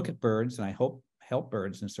way to look at birds, and I hope help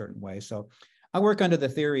birds in a certain way. So I work under the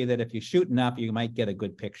theory that if you shoot enough, you might get a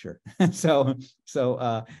good picture. so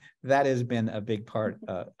that has been a big part,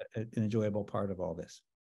 an enjoyable part of all this.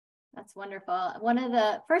 That's wonderful. One of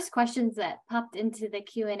the first questions that popped into the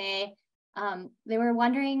Q&A, they were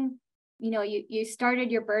wondering, you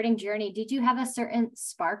started your birding journey. Did you have a certain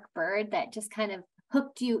spark bird that just kind of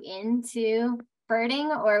hooked you into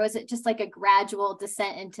birding, or was it just like a gradual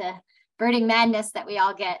descent into birding madness that we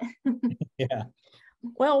all get? Yeah.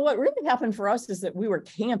 Well, what really happened for us is that we were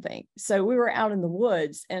camping. So we were out in the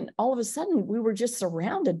woods, and all of a sudden we were just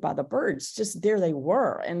surrounded by the birds. Just there they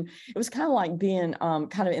were. And it was kind of like being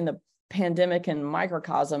kind of in the pandemic and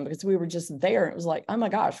microcosm, because we were just there. It was like, oh my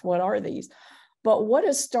gosh, what are these? But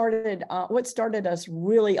what started us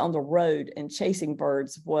really on the road and chasing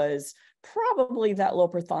birds was probably that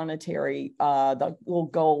little prothonotary, the little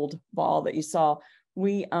gold ball that you saw.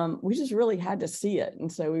 We just really had to see it,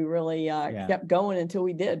 and so we really kept going until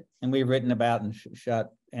we did. And we've written about and shot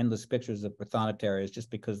endless pictures of prothonotaries just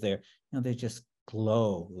because they just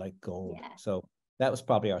glow like gold. Yeah. So that was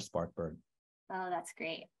probably our spark bird. Oh, that's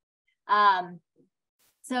great.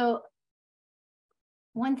 So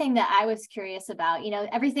one thing that I was curious about,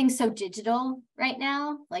 everything's so digital right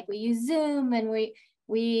now. Like we use Zoom and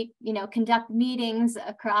we conduct meetings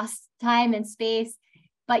across time and space,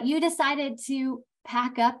 but you decided to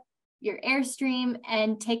pack up your Airstream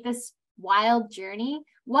and take this wild journey.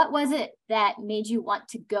 What was it that made you want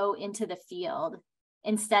to go into the field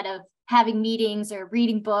instead of having meetings or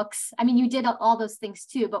reading books? I mean, you did all those things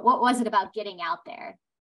too, but what was it about getting out there?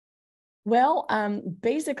 Well,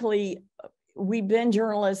 basically, we've been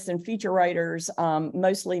journalists and feature writers,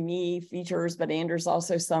 mostly me features, but Anders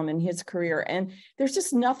also some in his career. And there's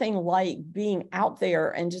just nothing like being out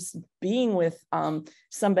there and just being with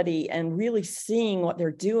somebody and really seeing what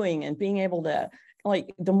they're doing and being able to,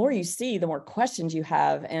 like, the more you see, the more questions you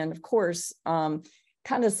have. And of course, kind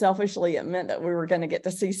of selfishly, it meant that we were going to get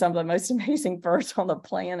to see some of the most amazing birds on the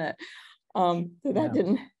planet.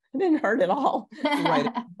 That didn't hurt at all. Right.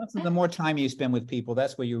 The more time you spend with people,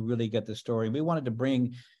 that's where you really get the story. We wanted to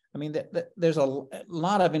bring, there's a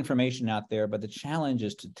lot of information out there, but the challenge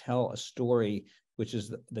is to tell a story, which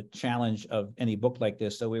is the challenge of any book like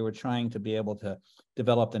this. So we were trying to be able to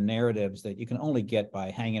develop the narratives that you can only get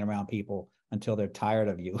by hanging around people until they're tired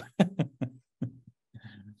of you.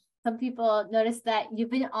 Some people notice that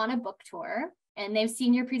you've been on a book tour and they've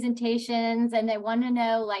seen your presentations and they want to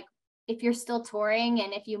know, like, if you're still touring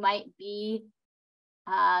and if you might be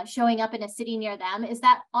showing up in a city near them. Is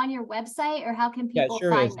that on your website, or how can people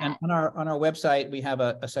find that? And on our website, we have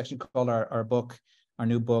a section called our book, our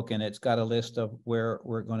new book, and it's got a list of where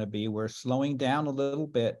we're going to be. We're slowing down a little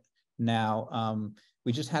bit now.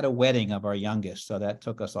 We just had a wedding of our youngest, so that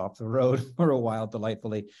took us off the road for a while,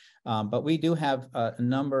 delightfully. But we do have a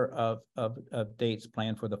number of dates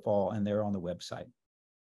planned for the fall, and they're on the website.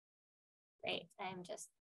 Great. I'm just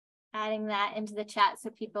adding that into the chat so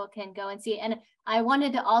people can go and see it. And I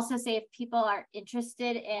wanted to also say, if people are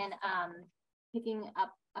interested in picking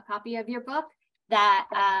up a copy of your book, that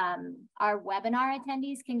our webinar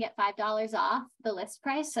attendees can get $5 off the list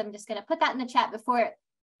price. So I'm just going to put that in the chat before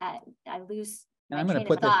I lose. And I'm going to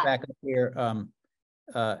put this back up here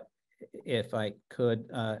if I could,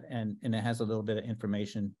 and it has a little bit of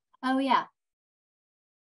information. Oh, yeah.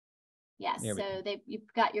 Yes, so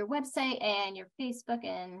you've got your website and your Facebook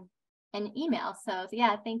and email. So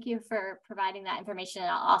yeah, thank you for providing that information.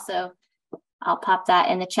 I'll pop that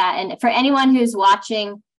in the chat. And for anyone who's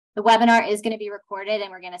watching, the webinar is going to be recorded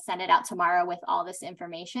and we're going to send it out tomorrow with all this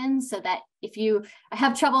information, so that if you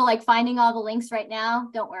have trouble like finding all the links right now,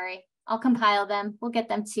 don't worry, I'll compile them. We'll get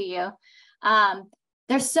them to you.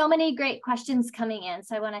 There's so many great questions coming in.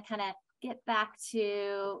 So I want to kind of get back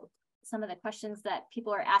to some of the questions that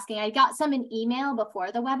people are asking. I got some in email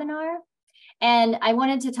before the webinar, and I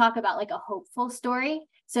wanted to talk about like a hopeful story.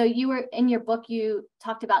 So you were in your book, you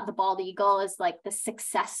talked about the bald eagle as like the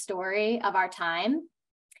success story of our time.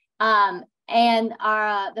 And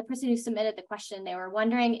the person who submitted the question, they were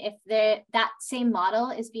wondering if that same model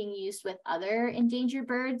is being used with other endangered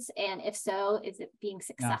birds, and if so, is it being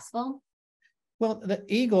successful? Well, the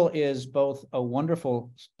eagle is both a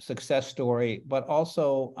wonderful success story, but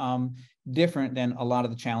also different than a lot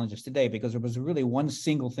of the challenges today, because there was really one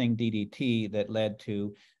single thing, DDT, that led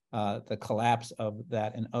to the collapse of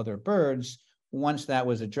that and other birds, once that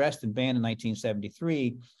was addressed and banned in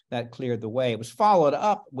 1973, that cleared the way. It was followed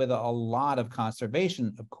up with a lot of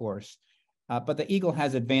conservation, of course, but the eagle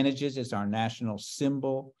has advantages. It's our national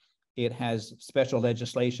symbol. It has special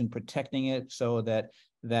legislation protecting it so that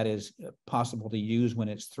that is possible to use when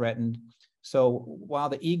it's threatened. So while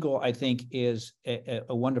the eagle, I think, is a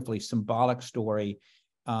wonderfully symbolic story,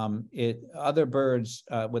 other birds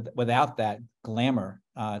without that glamour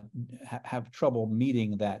have trouble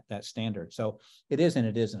meeting that standard. So it is and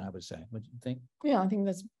it isn't, I would say. What do you think? Yeah, I think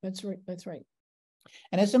that's right. That's right.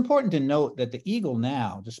 And it's important to note that the eagle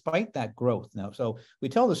now, despite that growth, so we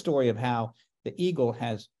tell the story of how the eagle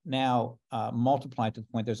has now multiplied to the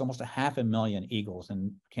point there's almost 500,000 eagles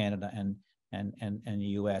in Canada and the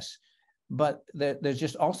US. But there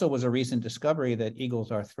just also was a recent discovery that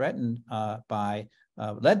eagles are threatened by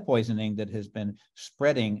lead poisoning that has been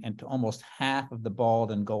spreading, and to almost half of the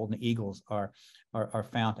bald and golden eagles are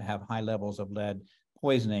found to have high levels of lead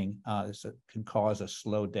poisoning. This can cause a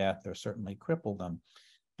slow death or certainly cripple them.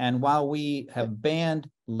 And while we have banned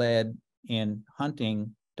lead in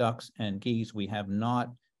hunting ducks and geese, we have not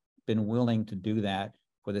been willing to do that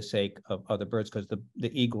for the sake of other birds, because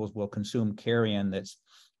the eagles will consume carrion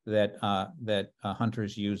that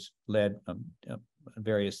hunters use lead,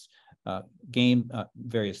 various game,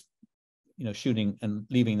 various shooting and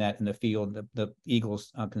leaving that in the field. The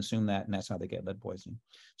eagles consume that, and that's how they get lead poisoning.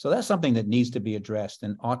 So that's something that needs to be addressed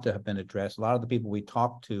and ought to have been addressed. A lot of the people we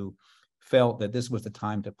talked to felt that this was the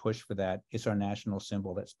time to push for that. It's our national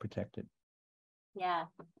symbol that's protected. Yeah.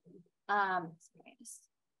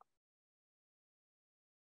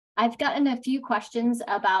 I've gotten a few questions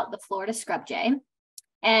about the Florida scrub jay.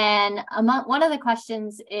 And one of the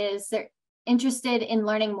questions is they're interested in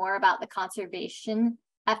learning more about the conservation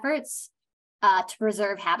efforts to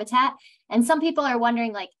preserve habitat. And some people are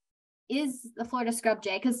wondering, like, is the Florida scrub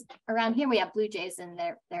jay, because around here we have blue jays and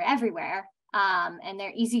they're everywhere, and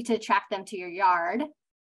they're easy to track them to your yard.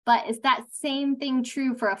 But is that same thing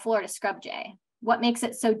true for a Florida scrub jay? What makes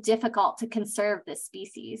it so difficult to conserve this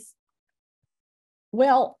species?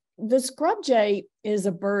 Well, the scrub jay is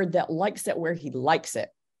a bird that likes it where he likes it.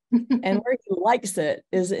 And where he likes it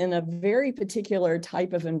is in a very particular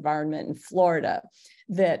type of environment in Florida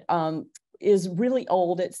that is really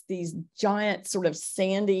old. It's these giant sort of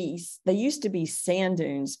sandy, they used to be sand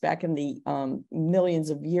dunes back in the millions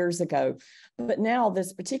of years ago. But now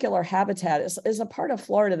this particular habitat is a part of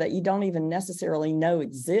Florida that you don't even necessarily know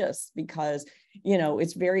exists, because,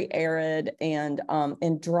 it's very arid and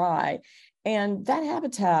dry. And that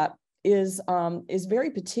habitat is very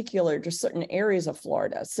particular to certain areas of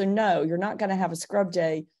Florida. So no, you're not going to have a scrub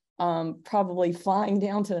jay probably flying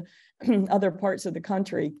down to other parts of the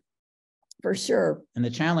country, for sure. And the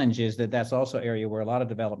challenge is that that's also an area where a lot of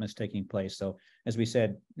development is taking place. So as we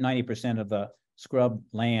said, 90% of the scrub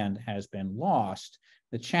land has been lost.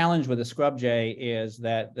 The challenge with the scrub jay is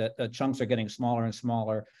that the chunks are getting smaller and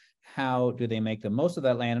smaller. How do they make the most of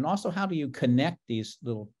that land? And also, how do you connect these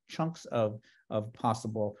little chunks of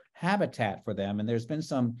possible habitat for them? And there's been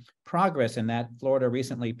some progress in that. Florida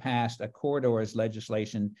recently passed a corridors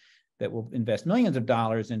legislation that will invest millions of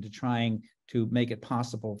dollars into trying to make it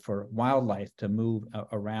possible for wildlife to move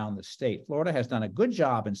around the state. Florida has done a good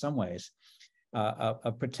job in some ways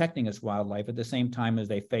of protecting its wildlife at the same time as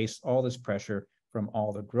they face all this pressure from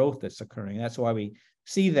all the growth that's occurring. That's why we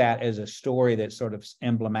see that as a story that's sort of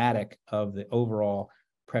emblematic of the overall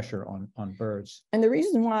pressure on birds. And the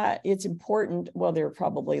reason why it's important, well, there are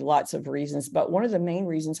probably lots of reasons, but one of the main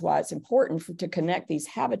reasons why it's important to connect these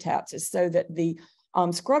habitats is so that the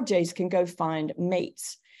scrub jays can go find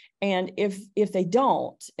mates. And if they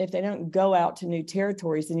don't go out to new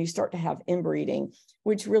territories, then you start to have inbreeding,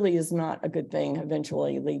 which really is not a good thing.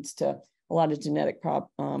 Eventually leads to a lot of genetic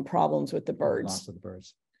problems with the birds. Lots of the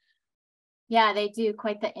birds. Yeah, they do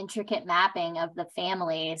quite the intricate mapping of the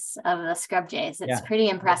families of the scrub jays. It's pretty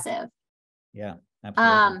impressive. Yeah,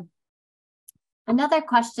 absolutely. Another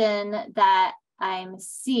question that I'm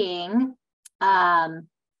seeing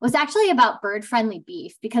was actually about bird-friendly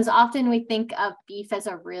beef, because often we think of beef as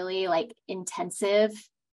a really intensive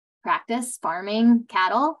practice, farming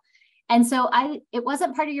cattle. And so it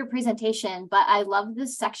wasn't part of your presentation, but I love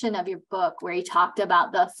this section of your book where you talked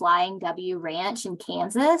about the Flying W Ranch in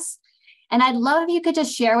Kansas. And I'd love if you could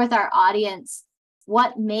just share with our audience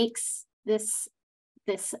what makes this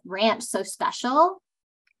ranch so special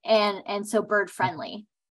and so bird friendly.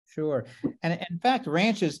 Sure. And in fact,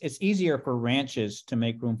 ranches, it's easier for ranches to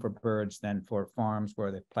make room for birds than for farms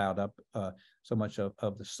where they've plowed up so much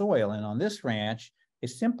of the soil. And on this ranch, it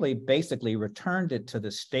simply basically returned it to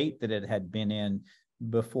the state that it had been in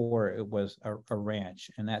before it was a ranch.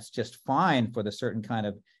 And that's just fine for the certain kind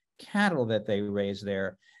of cattle that they raise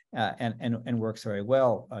there, and works very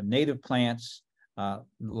well. Native plants,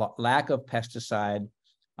 lack of pesticide,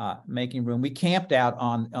 making room. We camped out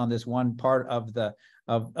on this one part of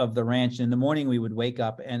the ranch. In the morning, we would wake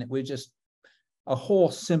up and it was just a whole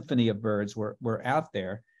symphony of birds were out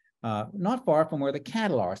there, not far from where the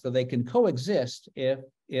cattle are, so they can coexist if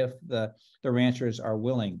the ranchers are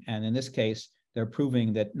willing. And in this case, they're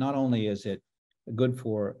proving that not only is it good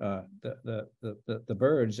for the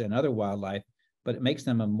birds and other wildlife, but it makes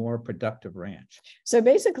them a more productive ranch. So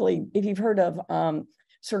basically, if you've heard of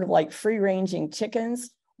sort of like free-ranging chickens,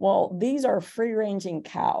 well, these are free-ranging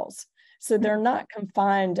cows. So they're not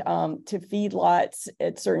confined to feedlots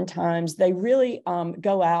at certain times. They really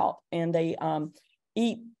go out and they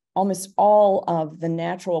eat almost all of the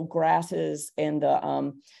natural grasses and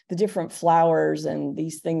the different flowers and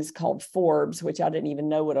these things called forbs, which I didn't even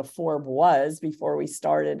know what a forb was before we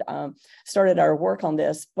started our work on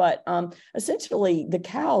this. But essentially, the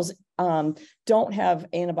cows don't have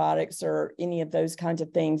antibiotics or any of those kinds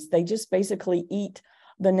of things. They just basically eat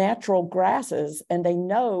the natural grasses, and they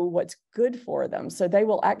know what's good for them. So they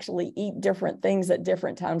will actually eat different things at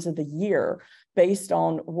different times of the year based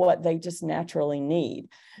on what they just naturally need.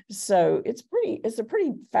 So it's a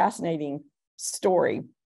pretty fascinating story.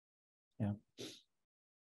 Yeah.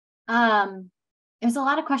 There's a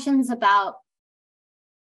lot of questions about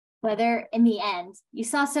whether in the end you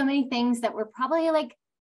saw so many things that were probably like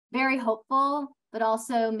very hopeful, but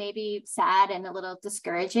also maybe sad and a little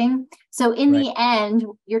discouraging. So in the end,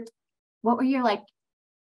 what were your like,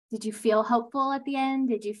 did you feel hopeful at the end?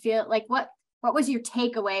 Did you feel like, what was your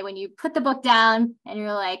takeaway when you put the book down and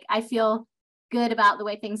you're like, I feel good about the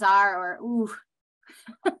way things are, or ooh?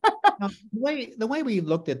 The way we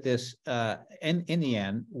looked at this in the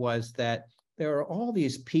end was that there are all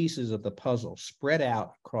these pieces of the puzzle spread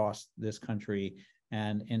out across this country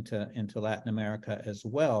and into Latin America as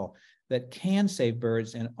well, that can save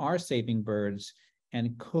birds and are saving birds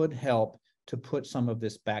and could help to put some of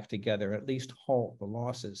this back together, at least halt the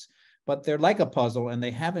losses. But they're like a puzzle and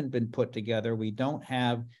they haven't been put together. We don't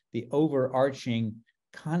have the overarching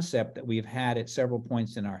concept that we've had at several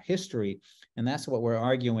points in our history. And that's what we're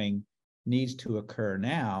arguing needs to occur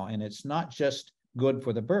now. And it's not just good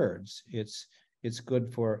for the birds, it's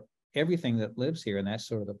good for everything that lives here. And that's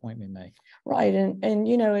sort of the point we make. Right. And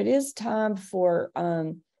you know, it is time for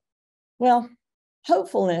well,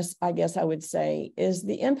 hopefulness, I guess I would say, is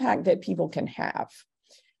the impact that people can have.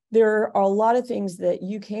 There are a lot of things that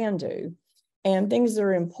you can do and things that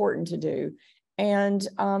are important to do. And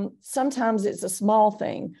sometimes it's a small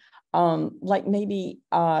thing, like maybe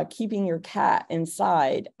keeping your cat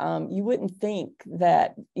inside. You wouldn't think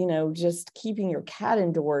that, you know, just keeping your cat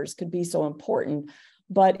indoors could be so important.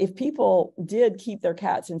 But if people did keep their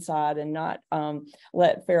cats inside and not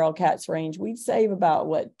let feral cats range, we'd save about,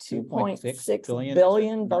 what, 2.6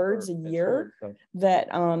 billion birds a year that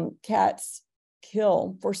cats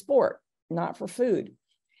kill for sport, not for food.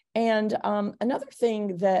 And another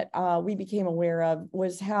thing that we became aware of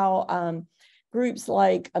was how groups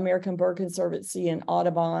like American Bird Conservancy and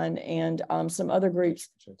Audubon and some other groups,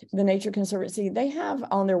 the Nature Conservancy, they have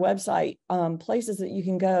on their website places that you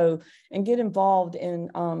can go and get involved in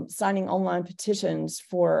signing online petitions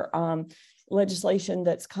for legislation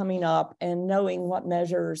that's coming up and knowing what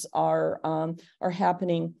measures are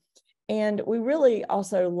happening. And we really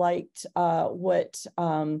also liked what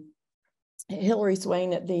Hillary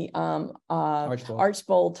Swain at the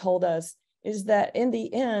Archbold told us, is that in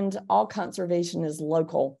the end, all conservation is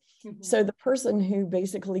local. Mm-hmm. So the person who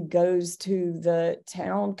basically goes to the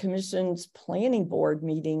town commission's planning board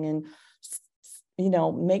meeting and, you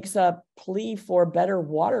know, makes a plea for better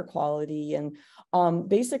water quality and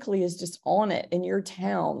basically is just on it in your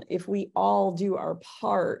town. If we all do our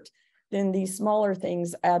part, then these smaller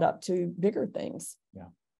things add up to bigger things. Yeah.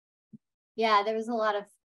 Yeah, there was a lot of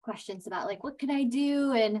questions about like, what can I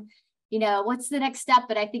do? And you know, what's the next step?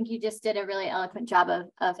 But I think you just did a really eloquent job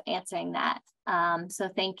of answering that. So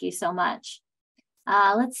thank you so much.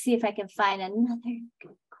 Let's see if I can find another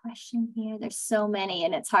good question here. There's so many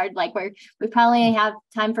and it's hard. Like we probably have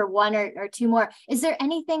time for one or two more. Is there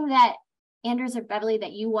anything that Anders or Beverly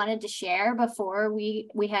that you wanted to share before we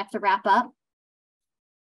have to wrap up?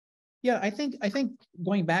 Yeah, I think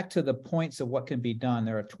going back to the points of what can be done,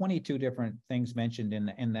 there are 22 different things mentioned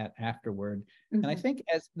in that afterword. Mm-hmm. And I think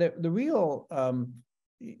as the real,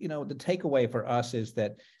 you know, the takeaway for us is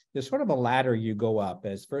that there's sort of a ladder you go up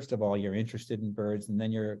as, first of all, you're interested in birds, and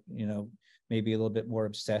then you're, maybe a little bit more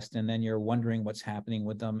obsessed, and then you're wondering what's happening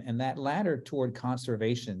with them. And that ladder toward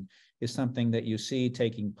conservation is something that you see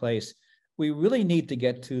taking place. We really need to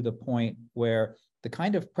get to the point where the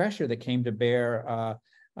kind of pressure that came to bear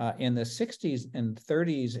in the 60s and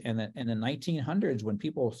 30s and the 1900s, when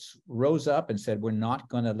people rose up and said, we're not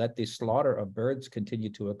going to let the slaughter of birds continue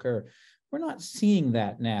to occur. We're not seeing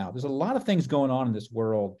that now. There's a lot of things going on in this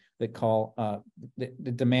world that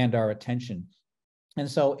that demand our attention. And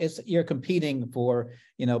so you're competing for,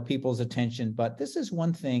 people's attention, but this is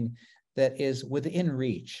one thing that is within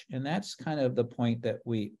reach. And that's kind of the point that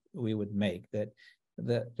we would make, that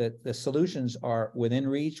the solutions are within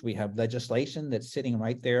reach. We have legislation that's sitting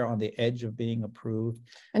right there on the edge of being approved.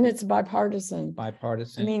 And it's bipartisan.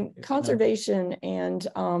 Bipartisan. I mean, conservation and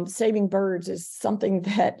saving birds is something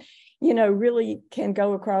that, really can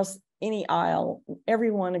go across any aisle.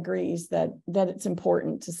 Everyone agrees that it's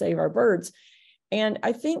important to save our birds. And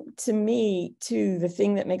I think, to me, too, the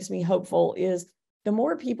thing that makes me hopeful is the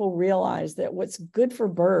more people realize that what's good for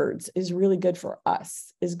birds is really good for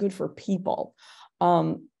us, is good for people.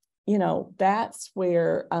 That's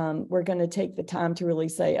where we're going to take the time to really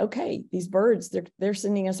say, okay, these birds, they're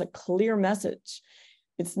sending us a clear message.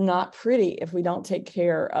 It's not pretty if we don't take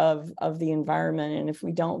care of the environment and if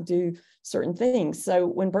we don't do certain things. So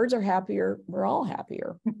when birds are happier, we're all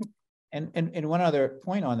happier. And one other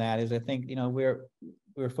point on that is, I think,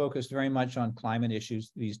 we're focused very much on climate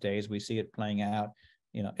issues these days. We see it playing out,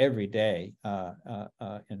 every day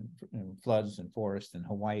in floods and forests and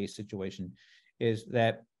Hawaii situation, is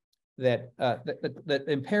that the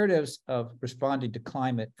imperatives of responding to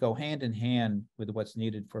climate go hand in hand with what's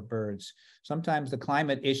needed for birds. Sometimes the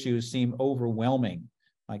climate issues seem overwhelming,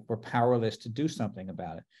 like we're powerless to do something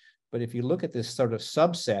about it. But if you look at this sort of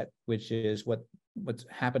subset, which is what's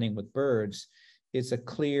happening with birds, it's a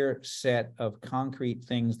clear set of concrete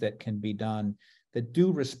things that can be done that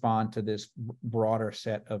do respond to this broader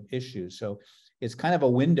set of issues. So it's kind of a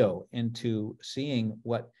window into seeing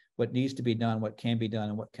what needs to be done, what can be done,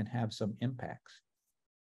 and what can have some impacts.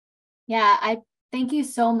 Yeah, I thank you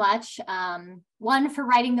so much. One, for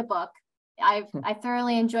writing the book. I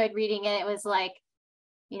thoroughly enjoyed reading it. It was like,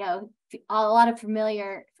 a lot of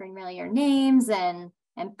familiar names and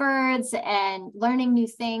birds and learning new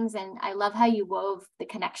things. And I love how you wove the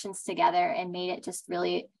connections together and made it just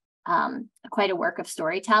really quite a work of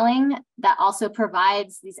storytelling that also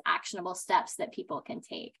provides these actionable steps that people can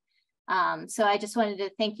take. So I just wanted to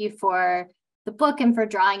thank you for the book and for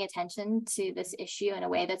drawing attention to this issue in a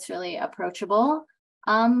way that's really approachable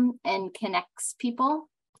and connects people.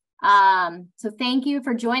 So thank you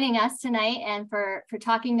for joining us tonight and for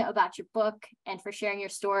talking about your book and for sharing your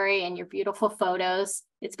story and your beautiful photos.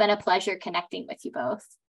 It's been a pleasure connecting with you both.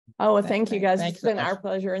 Oh, well, thank you guys. Thanks it's been so our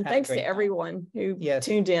pleasure. And thanks to everyone who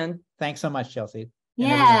tuned in. Thanks so much, Chelsea.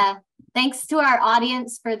 Yeah. Thanks to our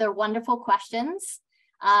audience for their wonderful questions.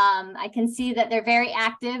 I can see that they're very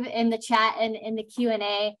active in the chat and in the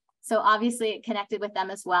Q&A. So obviously it connected with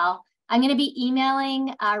them as well. I'm going to be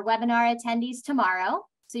emailing our webinar attendees tomorrow.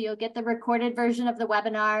 So you'll get the recorded version of the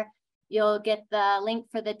webinar. You'll get the link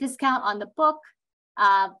for the discount on the book,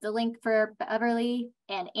 the link for Beverly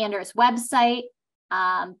and Anders' website.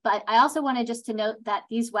 But I also wanted just to note that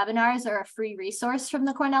these webinars are a free resource from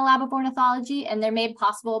the Cornell Lab of Ornithology, and they're made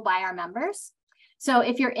possible by our members. So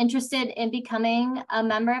if you're interested in becoming a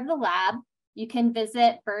member of the lab, you can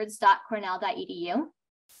visit birds.cornell.edu.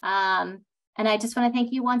 And I just want to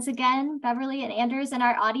thank you once again, Beverly and Anders, and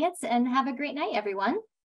our audience, and have a great night, everyone.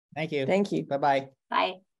 Thank you. Thank you. Bye-bye.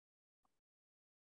 Bye.